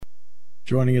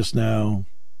Joining us now,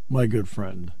 my good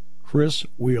friend, Chris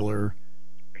Wheeler.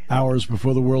 Hours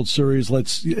before the World Series,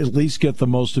 let's at least get the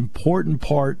most important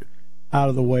part out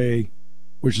of the way,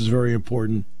 which is very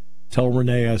important. Tell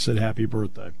Renee I said happy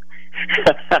birthday.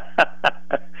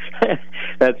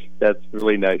 That's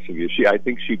really nice of you. I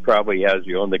think she probably has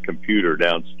you on the computer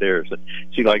downstairs.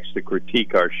 She likes to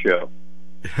critique our show.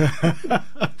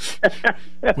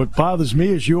 What bothers me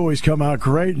is you always come out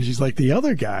great, and she's like the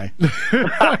other guy.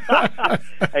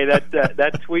 Hey,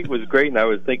 that tweet was great, and I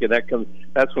was thinking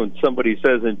that's when somebody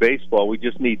says in baseball, we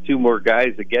just need two more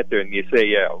guys to get there, and you say,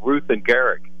 yeah, Ruth and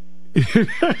Garrick.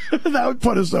 That would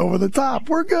put us over the top.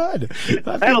 We're good.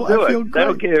 That'll do it.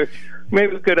 That'll get,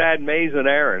 maybe we could add Mays and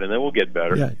Aaron, and then we'll get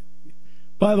better. Yeah.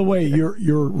 By the way,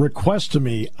 your request to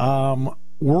me,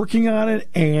 working on it,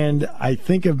 and I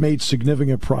think I've made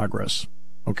significant progress.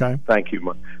 Okay. Thank you,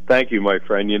 my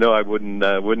friend. You know, I wouldn't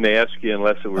ask you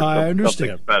unless it was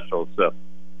something special. So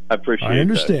I appreciate it. I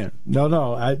understand. That.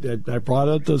 No. I brought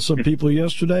it to some people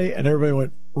yesterday, and everybody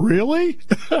went, "Really?"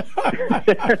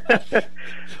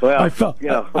 Well, I felt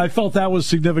that was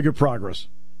significant progress.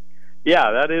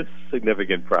 Yeah, that is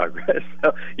significant progress.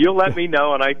 So you'll let me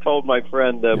know, and I told my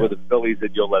friend with the Phillies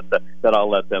that I'll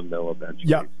let them know eventually.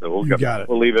 Yeah, so got it.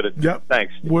 We'll leave it at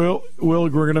thanks. We're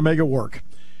going to make it work.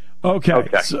 Okay.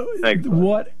 So thanks.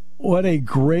 What a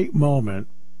great moment.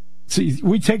 See,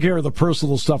 we take care of the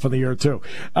personal stuff in the air too.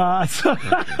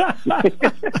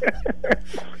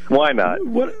 Why not?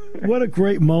 What a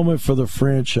great moment for the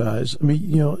franchise. I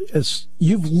mean, as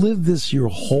you've lived this your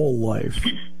whole life.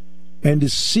 And to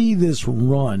see this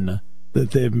run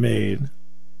that they've made,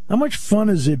 how much fun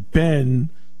has it been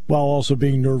while also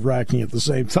being nerve-wracking at the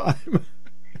same time?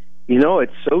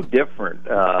 It's so different.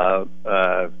 You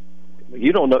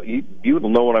don't know. You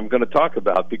don't know what I'm going to talk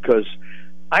about because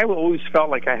I always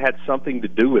felt like I had something to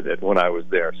do with it when I was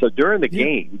there. So during the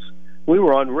games, we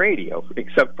were on radio,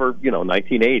 except for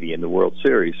 1980 in the World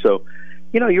Series. So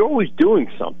you're always doing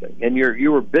something, and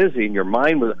you were busy, and your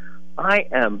mind was. I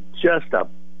am just a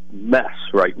mess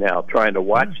right now trying to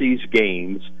watch these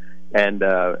games and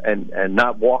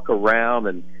not walk around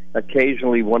and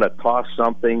occasionally want to toss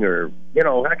something or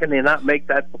how can they not make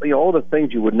that all the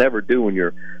things you would never do when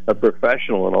you're a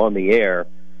professional and on the air.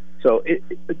 So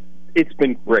it's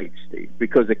been great, Steve,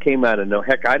 because it came out of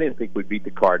heck, I didn't think we'd beat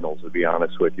the Cardinals, to be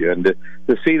honest with you, and to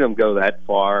see them go that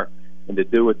far and to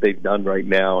do what they've done right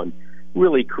now and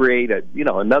really create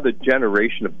another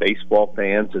generation of baseball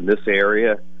fans in this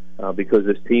area. Because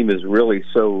this team is really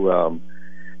so,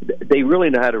 they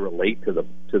really know how to relate to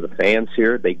the fans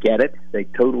here. They get it. They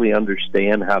totally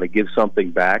understand how to give something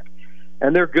back,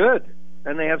 and they're good.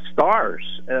 And they have stars.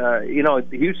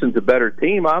 Houston's a better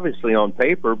team, obviously on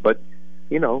paper, but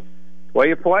that's why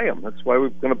you play them. That's why we're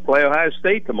going to play Ohio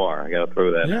State tomorrow. I got to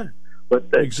throw that. Yeah, but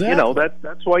exactly.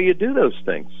 That's why you do those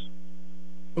things.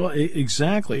 Well,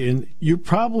 exactly, and you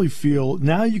probably feel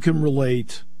now you can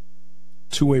relate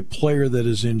to a player that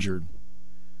is injured,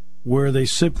 where they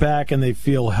sit back and they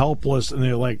feel helpless, and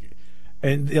they're like,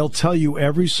 and they'll tell you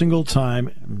every single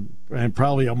time, and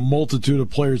probably a multitude of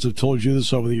players have told you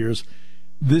this over the years,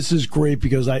 this is great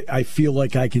because I feel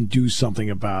like I can do something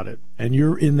about it. And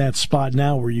you're in that spot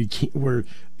now where you can't, where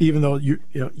even though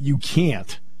you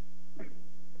can't.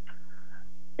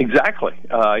 Exactly.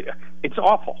 It's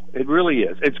awful. It really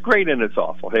is. It's great and it's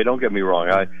awful. Hey, don't get me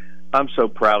wrong. I'm so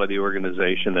proud of the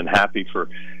organization and happy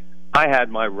I had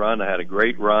my run. I had a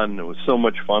great run. It was so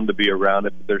much fun to be around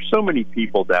it. There's so many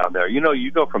people down there.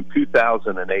 You go from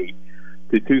 2008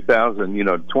 to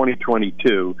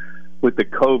 2022 with the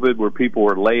COVID where people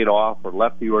were laid off or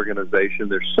left the organization.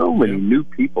 There's so many new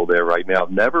people there right now.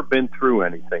 Never been through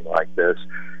anything like this.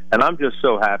 And I'm just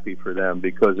so happy for them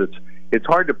because it's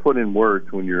hard to put in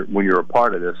words when you're a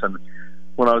part of this. And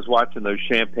when I was watching those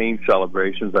champagne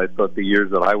celebrations, I thought the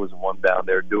years that I was the one down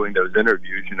there doing those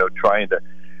interviews, trying to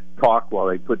talk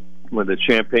while when the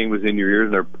champagne was in your ears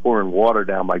and they're pouring water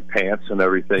down my pants and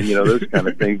everything, those kind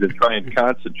of things, and try and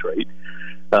concentrate,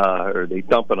 or they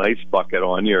dump an ice bucket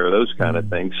on you or those kind of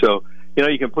things. So,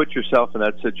 you can put yourself in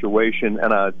that situation,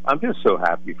 and I'm just so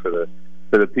happy for the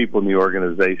people in the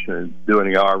organization and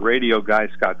doing it. Our radio guy,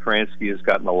 Scott Fransky, has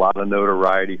gotten a lot of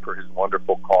notoriety for his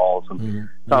wonderful calls, and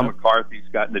Tom McCarthy's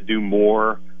gotten to do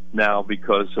more now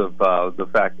because of the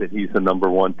fact that he's the number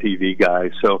one TV guy.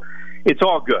 So it's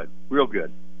all good, real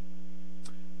good.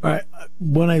 All right.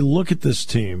 When I look at this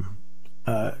team,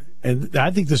 and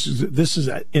I think this is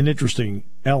an interesting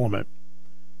element,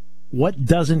 what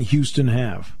doesn't Houston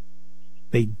have?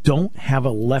 They don't have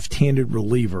a left-handed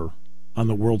reliever on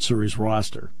the World Series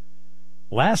roster.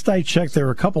 Last I checked, there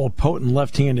were a couple of potent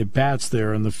left-handed bats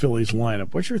there in the Phillies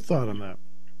lineup. What's your thought on that?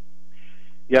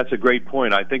 Yeah, it's a great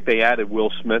point. I think they added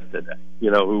Will Smith today,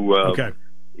 who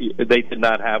they did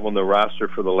not have on the roster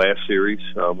for the last series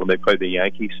when they played the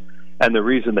Yankees. And the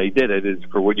reason they did it is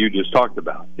for what you just talked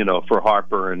about, for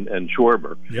Harper and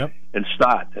Schwarber and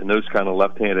Stott and those kind of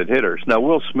left-handed hitters. Now,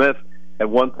 Will Smith, at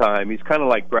one time, he's kind of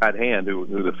like Brad Hand, who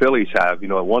the Phillies have.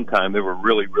 At one time they were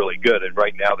really, really good, and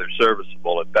right now they're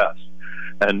serviceable at best.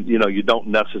 And, you don't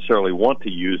necessarily want to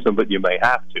use them, but you may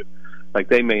have to. Like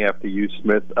they may have to use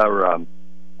Smith, or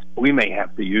we may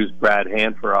have to use Brad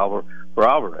Hand for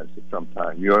Alvarez at some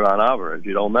time. You're on Alvarez,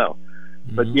 you don't know.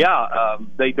 Mm-hmm.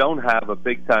 But, they don't have a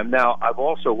big time. Now, I've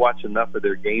also watched enough of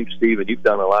their games, Steve, and you've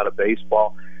done a lot of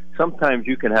baseball. Sometimes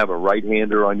you can have a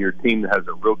right-hander on your team that has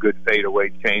a real good fadeaway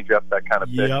changeup, that kind of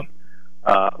pitch.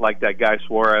 Like that guy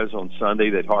Suarez on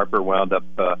Sunday that Harper wound up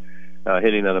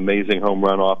hitting an amazing home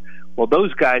run off. Well,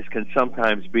 those guys can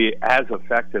sometimes be as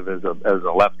effective as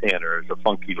a left-hander, as a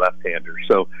funky left-hander.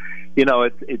 So,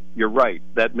 you're right.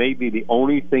 That may be the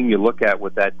only thing you look at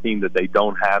with that team that they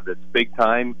don't have that's big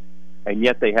time, and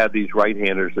yet they have these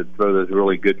right-handers that throw those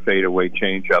really good fadeaway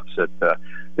changeups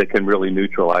that can really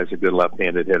neutralize a good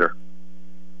left-handed hitter.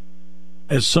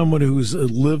 As someone who's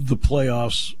lived the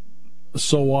playoffs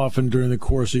so often during the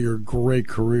course of your great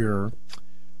career,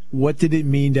 what did it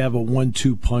mean to have a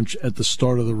 1-2 punch at the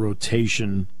start of the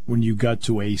rotation when you got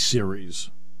to a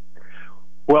series?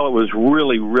 Well, it was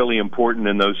really, really important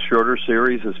in those shorter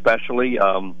series, especially.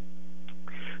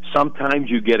 Sometimes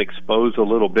you get exposed a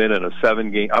little bit in a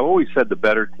 7-game. I've always said the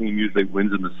better team usually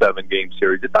wins in the 7-game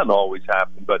series. It doesn't always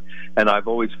happen, and I've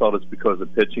always felt it's because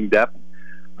of pitching depth,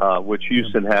 which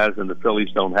Houston has and the Phillies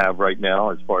don't have right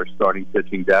now as far as starting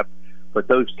pitching depth. But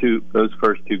those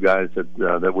first two guys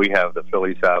that we have, the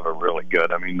Phillies have, are really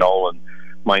good. I mean, Nolan,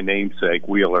 my namesake,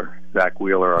 Zach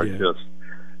Wheeler, are just,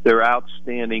 they're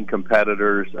outstanding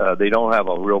competitors. They don't have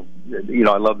a real,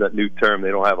 I love that new term. They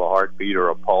don't have a heartbeat or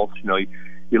a pulse.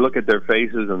 You look at their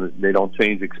faces and they don't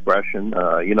change expression.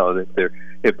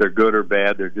 If they're good or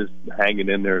bad, they're just hanging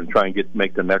in there and trying to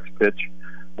make the next pitch.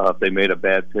 If they made a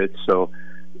bad pitch, so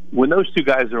when those two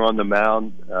guys are on the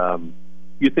mound,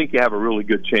 you think you have a really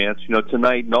good chance.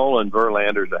 Tonight, Nola and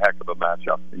Verlander's a heck of a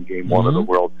matchup in Game 1 of the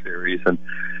World Series. And,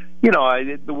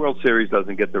 the World Series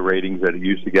doesn't get the ratings that it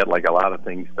used to get, like a lot of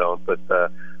things don't. But I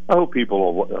hope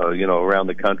people, around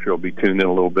the country will be tuned in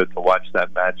a little bit to watch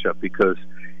that matchup because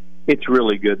it's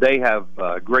really good. They have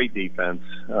great defense.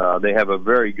 They have a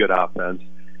very good offense.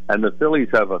 And the Phillies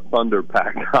have a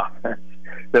thunder-packed offense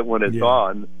that when it's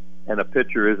on, and a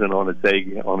pitcher isn't on his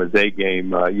A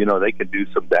game, they can do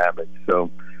some damage.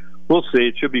 So we'll see.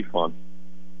 It should be fun.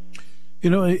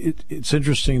 It's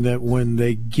interesting that when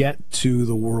they get to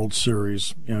the World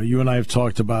Series, you and I have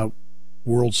talked about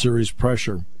World Series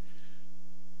pressure.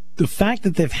 The fact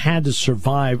that they've had to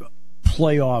survive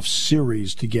playoff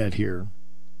series to get here,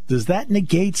 does that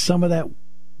negate some of that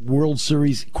World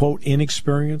Series, quote,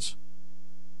 inexperience?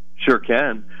 Sure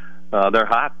can. They're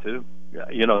hot, too.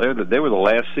 They were the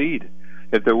last seed.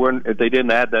 If they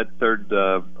didn't add that third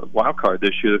wild card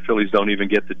this year, the Phillies don't even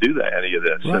get to do any of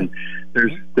this. Right.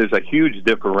 And there's a huge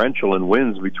differential in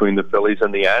wins between the Phillies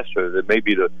and the Astros. It may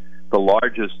be the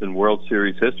largest in World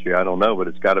Series history. I don't know, but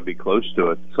it's got to be close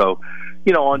to it. So,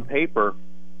 on paper,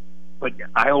 but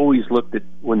I always looked at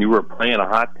when you were playing a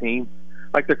hot team,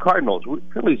 like the Cardinals.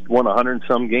 Phillies won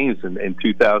 100-some games in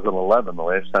 2011, the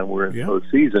last time we were in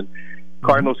postseason.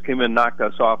 Cardinals came in and knocked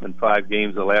us off in 5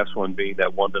 games, the last one being that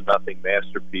 1-0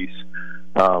 masterpiece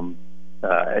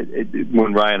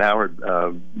when Ryan Howard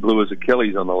blew his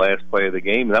Achilles on the last play of the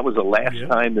game. That was the last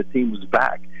time the team was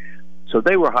back. So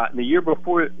they were hot. And the year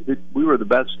before, we were the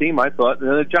best team, I thought. And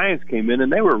then the Giants came in,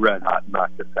 and they were red hot and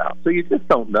knocked us out. So you just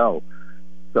don't know.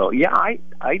 So, yeah, I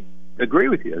agree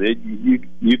with you.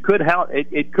 It could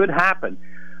happen.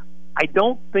 I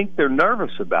don't think they're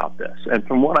nervous about this. And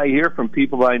from what I hear from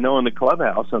people I know in the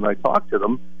clubhouse, and I talk to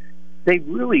them, they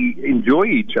really enjoy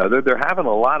each other. They're having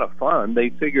a lot of fun.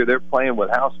 They figure they're playing with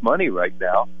house money right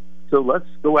now. So let's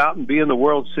go out and be in the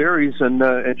World Series and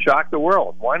shock the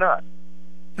world. Why not?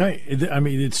 Hey, I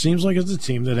mean, it seems like it's a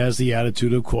team that has the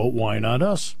attitude of, quote, why not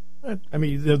us? I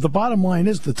mean, the bottom line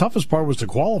is the toughest part was to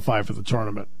qualify for the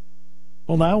tournament.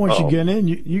 Well, now once you get in,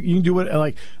 you can do it.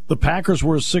 Like the Packers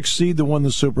were a 6th seed that won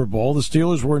the Super Bowl. The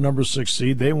Steelers were a number 6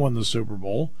 seed. They won the Super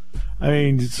Bowl. I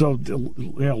mean, so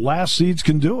last seeds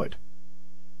can do it.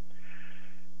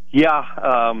 Yeah,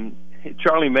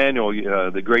 Charlie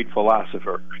Manuel, the great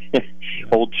philosopher,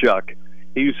 old Chuck,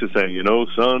 he used to say,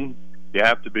 son, you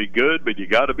have to be good, but you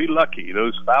got to be lucky.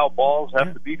 Those foul balls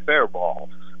have to be fair balls.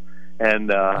 And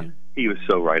he was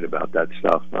so right about that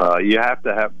stuff. You have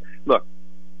to have look.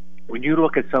 When you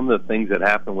look at some of the things that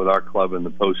happened with our club in the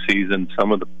postseason,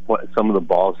 some of the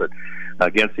balls that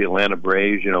against the Atlanta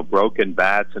Braves, broken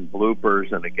bats and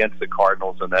bloopers, and against the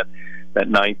Cardinals in that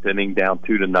ninth inning down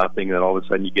 2-0, and all of a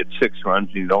sudden you get 6 runs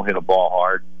and you don't hit a ball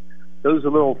hard. Those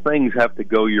little things have to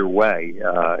go your way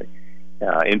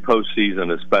in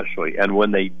postseason, especially. And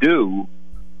when they do,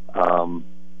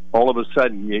 all of a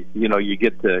sudden you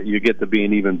get to be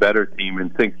an even better team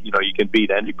and think you can beat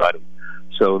anybody.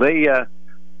 So they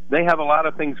have a lot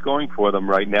of things going for them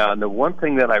right now. And the one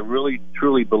thing that I really,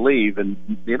 truly believe, and,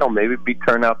 maybe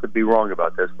turn out to be wrong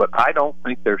about this, but I don't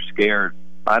think they're scared.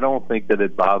 I don't think that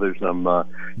it bothers them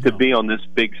to be on this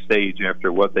big stage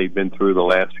after what they've been through the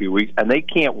last few weeks. And they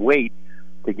can't wait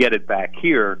to get it back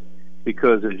here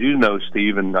because, as you know,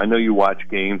 Steve, and I know you watch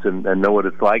games and know what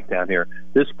it's like down here,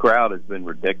 this crowd has been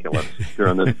ridiculous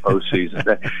during this postseason.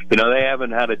 They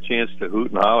haven't had a chance to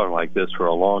hoot and holler like this for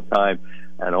a long time.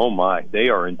 And, oh, my, they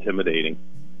are intimidating.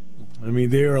 I mean,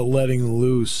 they are letting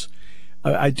loose.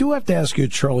 I do have to ask you a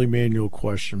Charlie Manuel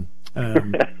question.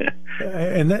 And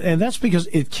that's because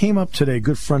it came up today. A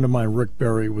good friend of mine, Rick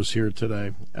Berry, was here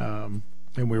today, and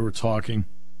we were talking.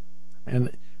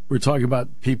 And we were talking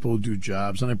about people who do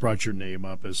jobs, and I brought your name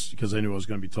up because I knew I was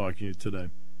going to be talking to you today.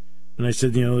 And I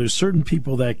said, there's certain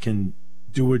people that can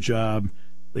do a job,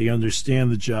 they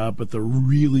understand the job, but the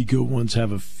really good ones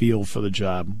have a feel for the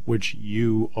job, which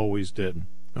you always did.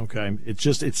 Okay, it's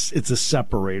a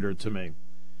separator to me.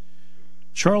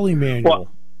 Charlie Manuel,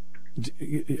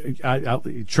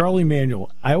 Charlie Manuel.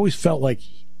 I always felt like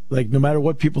no matter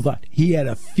what people thought, he had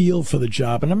a feel for the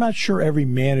job, and I'm not sure every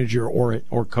manager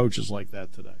or coach is like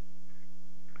that today.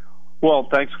 Well,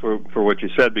 thanks for what you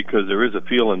said, because there is a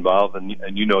feel involved,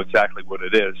 and you know exactly what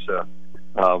it is.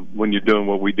 When you're doing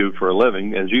what we do for a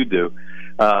living, as you do.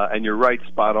 And you're right,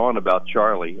 spot on about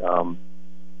Charlie.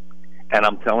 And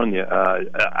I'm telling you,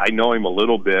 I know him a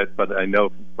little bit, but I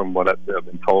know from what I've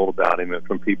been told about him and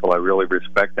from people I really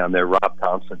respect down there, Rob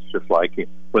Thompson's just like him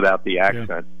without the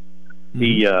accent.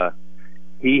 Yeah.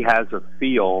 He has a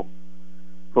feel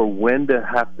for when to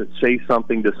have to say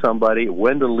something to somebody,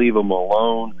 when to leave them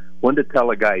alone, when to tell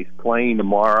a guy he's playing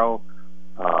tomorrow,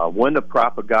 when to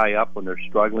prop a guy up when they're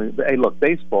struggling. Hey, look,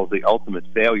 baseball is the ultimate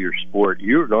failure sport.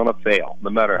 You're going to fail. No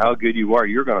matter how good you are,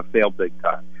 you're going to fail big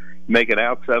time. Make it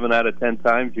out 7 out of 10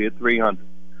 times, you hit 300.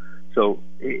 So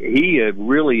he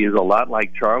really is a lot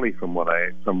like Charlie from what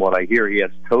I hear. He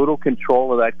has total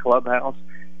control of that clubhouse.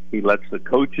 He lets the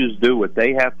coaches do what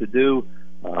they have to do.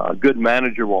 A good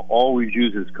manager will always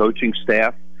use his coaching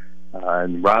staff,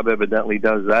 and Rob evidently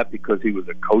does that because he was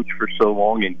a coach for so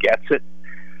long and gets it.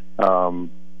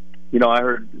 I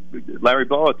heard Larry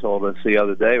Boa told us the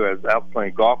other day, I was out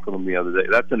playing golf with him the other day.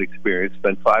 That's an experience.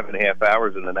 Spent 5.5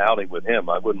 hours in an outing with him.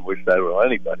 I wouldn't wish that on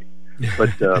anybody.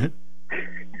 But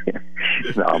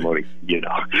no, I'm only,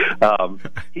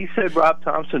 he said Rob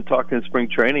Thompson talked in spring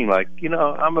training like,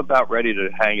 I'm about ready to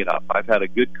hang it up. I've had a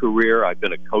good career. I've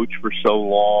been a coach for so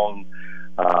long.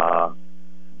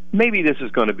 Maybe this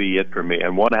is going to be it for me.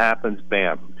 And what happens?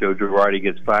 Bam. Joe Girardi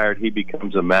gets fired. He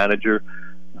becomes a manager.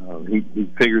 He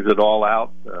figures it all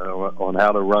out on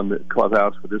how to run the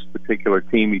clubhouse for this particular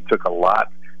team. He took a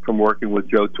lot from working with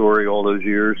Joe Torre all those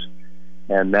years,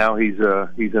 and now he's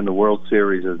in the World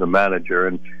Series as a manager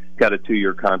and got a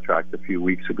 2-year contract a few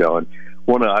weeks ago. And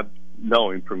I've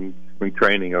known him from spring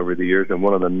training over the years, and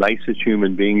one of the nicest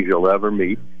human beings you'll ever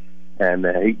meet. And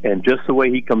just the way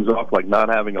he comes off, like not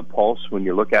having a pulse when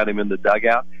you look at him in the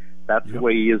dugout, that's the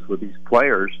way he is with these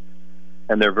players,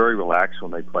 and they're very relaxed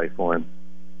when they play for him.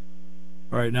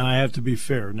 All right, now I have to be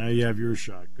fair. Now you have your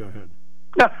shot. Go ahead.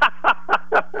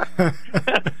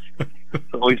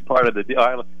 It's always part of the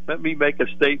deal. Let me make a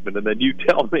statement, and then you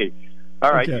tell me.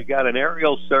 All right, You got an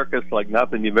aerial circus like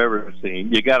nothing you've ever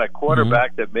seen. You got a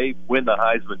quarterback that may win the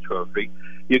Heisman Trophy.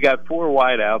 You got 4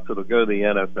 wideouts that'll go to the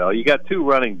NFL. You got 2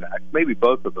 running backs. Maybe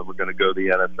both of them are going to go to the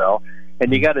NFL.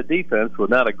 And you got a defense with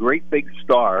not a great big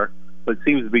star, but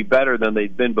seems to be better than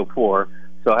they've been before.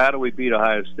 So how do we beat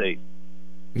Ohio State?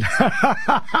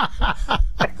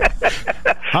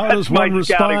 How does one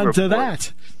respond to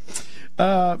that?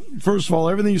 First of all,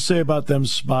 everything you say about them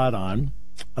spot on.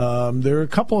 There are a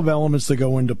couple of elements that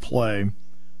go into play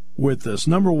with this.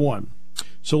 Number one,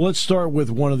 so let's start with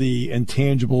one of the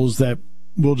intangibles that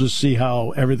we'll just see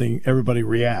how everybody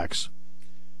reacts.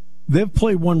 They've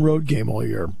played one road game all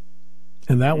year,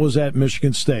 and that was at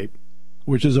Michigan State,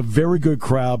 which is a very good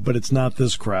crowd, but it's not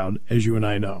this crowd, as you and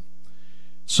I know.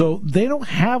 So they don't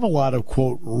have a lot of,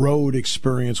 quote, road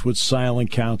experience with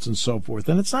silent counts and so forth.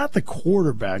 And it's not the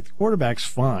quarterback. The quarterback's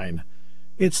fine.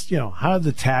 it's, how do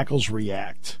the tackles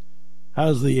react? How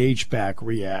does the H-back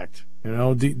react?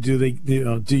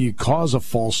 Do you cause a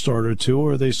false start or two,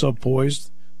 or are they so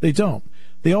poised? They don't.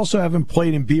 They also haven't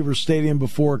played in Beaver Stadium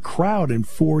before a crowd in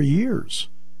 4 years.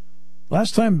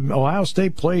 Last time Ohio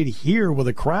State played here with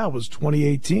a crowd was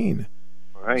 2018.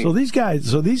 Right. So these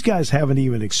guys haven't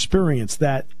even experienced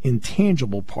that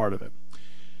intangible part of it.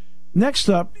 Next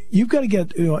up, you've got to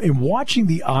get in watching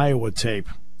the Iowa tape,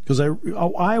 because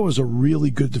Iowa's a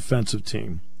really good defensive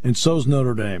team, and so's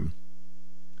Notre Dame.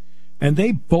 And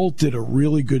they both did a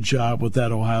really good job with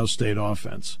that Ohio State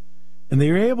offense. And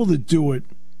they were able to do it.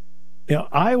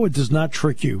 Iowa does not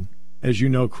trick you, as you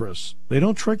know, Chris. They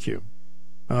don't trick you.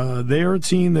 They are a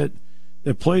team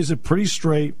that plays it pretty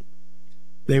straight.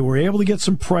 They were able to get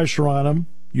some pressure on him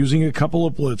using a couple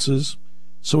of blitzes.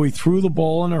 So he threw the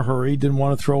ball in a hurry, didn't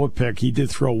want to throw a pick. He did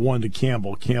throw one to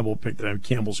Campbell. Campbell picked it up.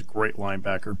 Campbell's a great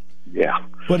linebacker. Yeah.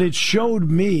 But it showed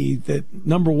me that,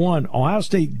 number one, Ohio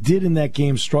State did in that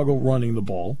game struggle running the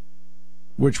ball,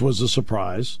 which was a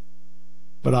surprise.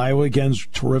 But Iowa, again, is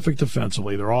terrific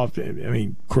defensively. They're off. I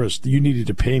mean, Chris, you needed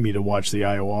to pay me to watch the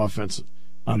Iowa offense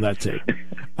on that tape.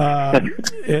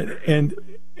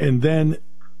 And then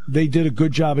they did a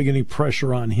good job of getting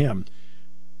pressure on him.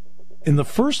 In the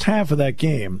first half of that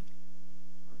game,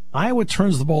 Iowa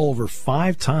turns the ball over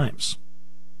 5 times.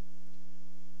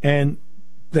 And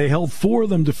they held 4 of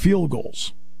them to field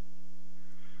goals.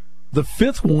 The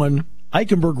 5th one,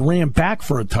 Eichenberg ran back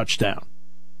for a touchdown.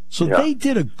 So they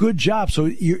did a good job.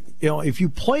 So if you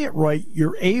play it right,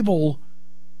 you're able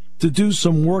to do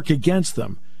some work against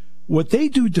them. What they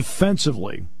do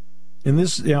defensively, and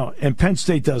this, and Penn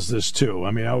State does this too.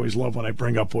 I mean, I always love when I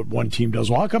bring up what one team does.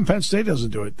 Well, how come Penn State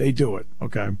doesn't do it? They do it.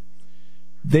 Okay,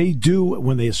 they do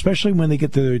especially when they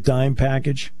get to their dime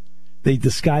package, they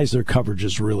disguise their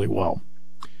coverages really well.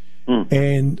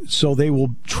 And so they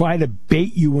will try to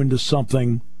bait you into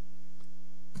something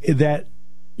that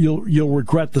you'll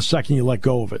regret the second you let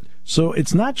go of it. So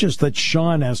it's not just that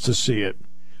Sean has to see it,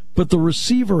 but the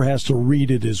receiver has to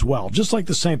read it as well. Just like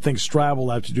the same thing Stroud will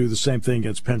have to do the same thing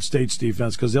against Penn State's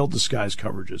defense because they'll disguise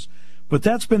coverages. But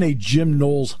that's been a Jim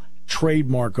Knowles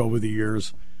trademark over the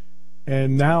years.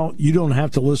 And now you don't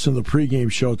have to listen to the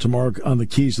pregame show tomorrow on the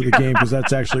keys to the game because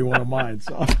that's actually one of mine.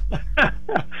 So.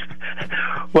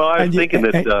 Well, I was thinking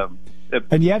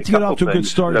and you have to get off to a good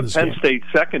start in this game. The Penn State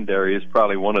secondary is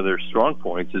probably one of their strong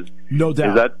points. No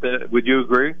doubt. Would you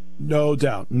agree? No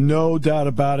doubt. No doubt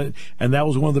about it. And that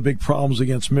was one of the big problems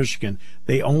against Michigan.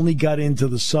 They only got into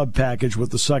the sub package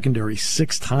with the secondary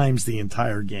 6 times the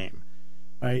entire game.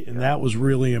 Right? And that was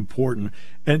really important.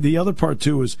 And the other part,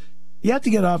 too, is you have to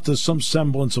get off to some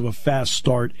semblance of a fast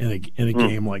start in a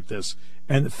game like this.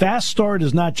 And fast start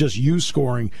is not just you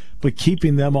scoring, but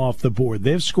keeping them off the board.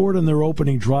 They've scored in their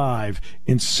opening drive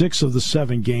in 6 of the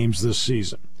 7 games this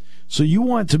season. So you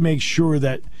want to make sure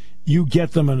that you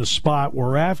get them in a spot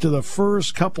where after the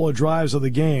first couple of drives of the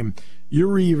game,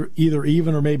 you're either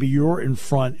even or maybe you're in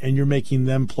front and you're making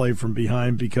them play from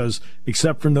behind because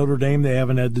except for Notre Dame, they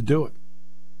haven't had to do it.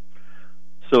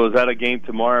 So is that a game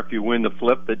tomorrow if you win the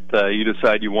flip that you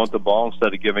decide you want the ball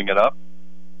instead of giving it up?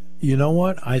 You know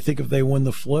what? I think if they win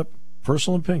the flip,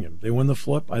 personal opinion, they win the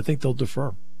flip, I think they'll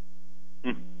defer.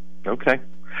 Okay.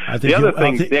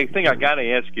 The thing I got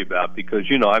to ask you about, because,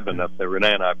 I've been up there,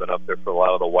 Renee and I have been up there for a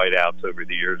lot of the whiteouts over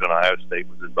the years, and Ohio State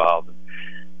was involved. And,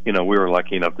 we were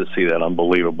lucky enough to see that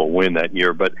unbelievable win that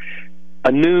year. But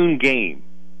a noon game,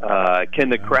 can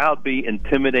the crowd be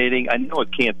intimidating? I know it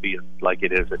can't be like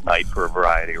it is at night for a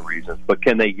variety of reasons, but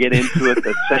can they get into it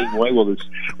the same way? Will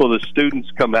the students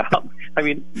come out? I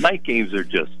mean, night games are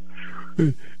just.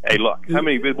 Hey, look!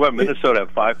 Minnesota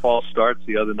have 5 false starts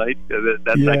the other night.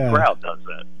 That crowd does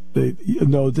that.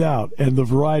 No doubt. And the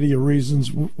variety of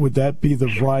reasons, would that be the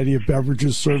variety of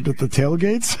beverages served at the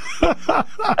tailgates?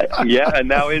 Yeah, and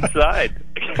now inside.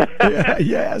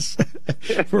 Yes,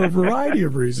 for a variety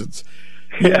of reasons.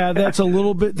 Yeah, that's a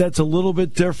little bit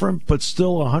different, but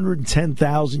still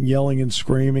 110,000 yelling and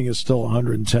screaming is still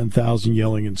 110,000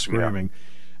 yelling and screaming.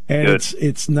 Yeah. And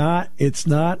it's not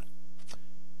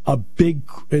a big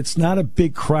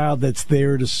crowd that's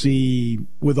there to see,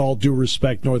 with all due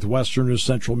respect, Northwestern or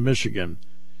Central Michigan.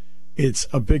 It's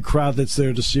a big crowd that's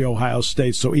there to see Ohio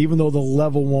State. So even though the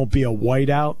level won't be a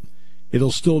whiteout,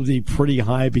 it'll still be pretty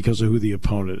high because of who the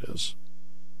opponent is.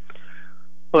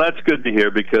 Well, that's good to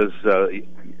hear because, I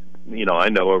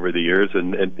know over the years,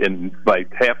 and by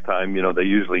halftime, they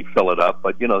usually fill it up.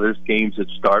 But, there's games that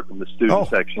start when the student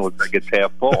section looks like it's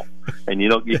half full. And, you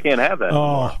can't have that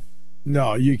anymore.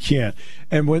 No, you can't.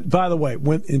 And by the way,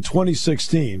 in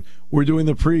 2016, we're doing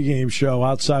the pregame show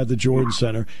outside the Jordan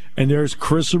Center, and there's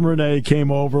Chris and Renee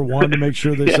came over, wanted to make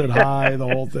sure they said hi, the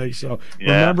whole thing. So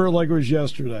remember it like it was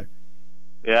yesterday.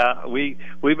 Yeah, we've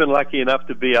been lucky enough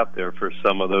to be up there for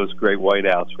some of those great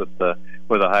whiteouts with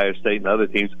Ohio State and other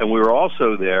teams, and we were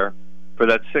also there for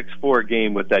that 6-4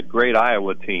 game with that great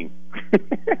Iowa team.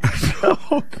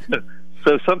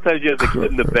 So sometimes you have the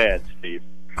good and the bad, Steve.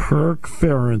 Kirk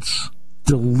Ferentz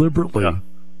deliberately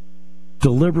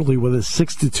with a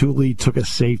 6-2 lead took a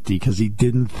safety because he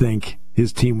didn't think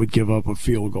his team would give up a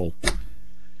field goal.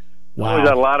 Wow. I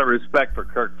got a lot of respect for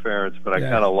Kirk Ferentz, but I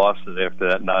kind of lost it after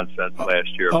that nonsense last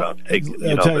year about taking,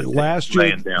 last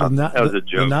year, down. That was a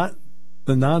joke.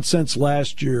 The nonsense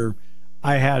last year,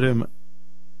 I had him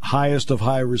highest of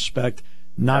high respect,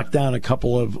 knocked down a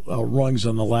couple of rungs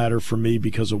on the ladder for me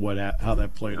because of how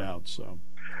that played out. So,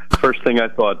 first thing I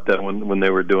thought that when they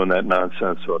were doing that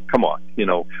nonsense, come on,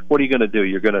 what are you going to do?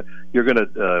 You're going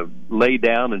to lay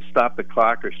down and stop the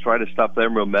clock or try to stop their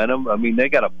momentum? I mean, they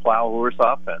got a plow horse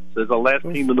offense. They're the last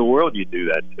team in the world you do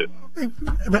that to.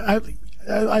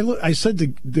 I said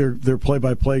to their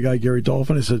play-by-play guy Gary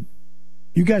Dolphin, I said,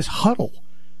 "You guys huddle."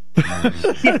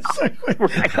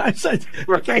 I said,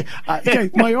 okay,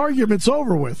 my argument's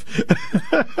over with.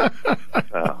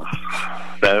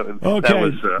 That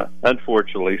was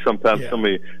unfortunately sometimes some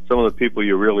of the people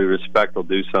you really respect will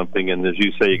do something, and as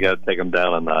you say, you got to take them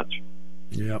down a notch.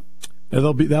 Yeah,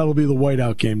 that'll be the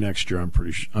whiteout game next year. I'm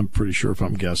pretty sure if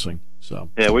I'm guessing. So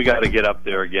yeah, we got to get up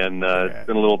there again. It's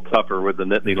been a little tougher with the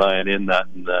Nittany Lion not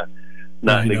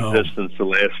in existence the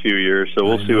last few years. So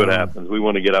we'll see what happens. We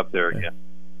want to get up there again.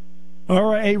 All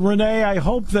right, hey, Renee, I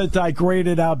hope that I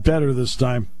graded out better this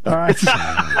time. All right.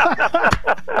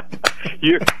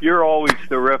 You're always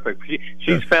terrific.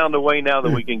 She's found a way now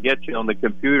that we can get you on the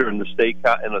computer in the state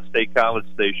college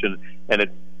station, and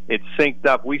it's synced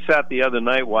up. We sat the other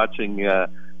night watching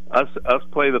us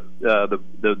play the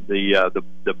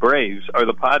Braves or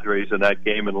the Padres in that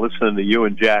game, and listening to you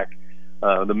and Jack,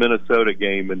 the Minnesota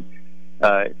game, and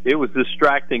it was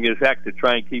distracting as heck to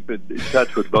try and keep in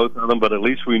touch with both of them, but at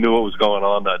least we knew what was going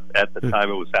on at the time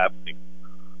it was happening.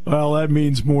 Well, that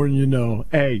means more than you know.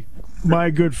 Hey, my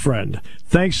good friend,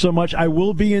 thanks so much. I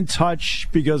will be in touch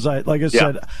because, like I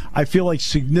said, I feel like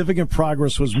significant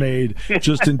progress was made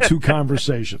just in 2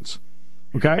 conversations.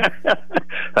 Okay?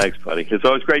 Thanks, buddy. It's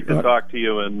always great to talk to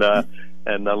you, and I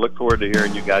look forward to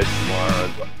hearing you guys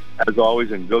tomorrow, as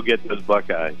always, and go get those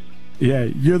Buckeyes. Yeah,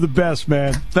 you're the best,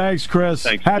 man. Thanks, Chris.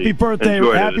 Thanks, Happy Steve. birthday.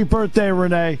 Happy birthday,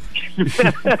 Renee.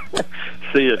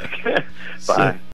 See you. Bye.